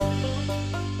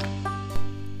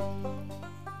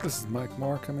This is Mike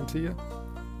Moore coming to you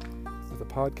with a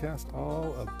podcast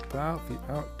all about the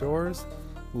outdoors,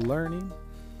 learning,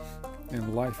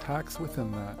 and life hacks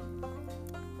within that.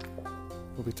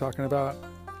 We'll be talking about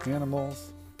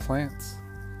animals, plants,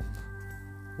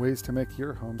 ways to make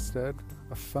your homestead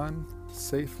a fun,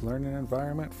 safe learning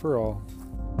environment for all.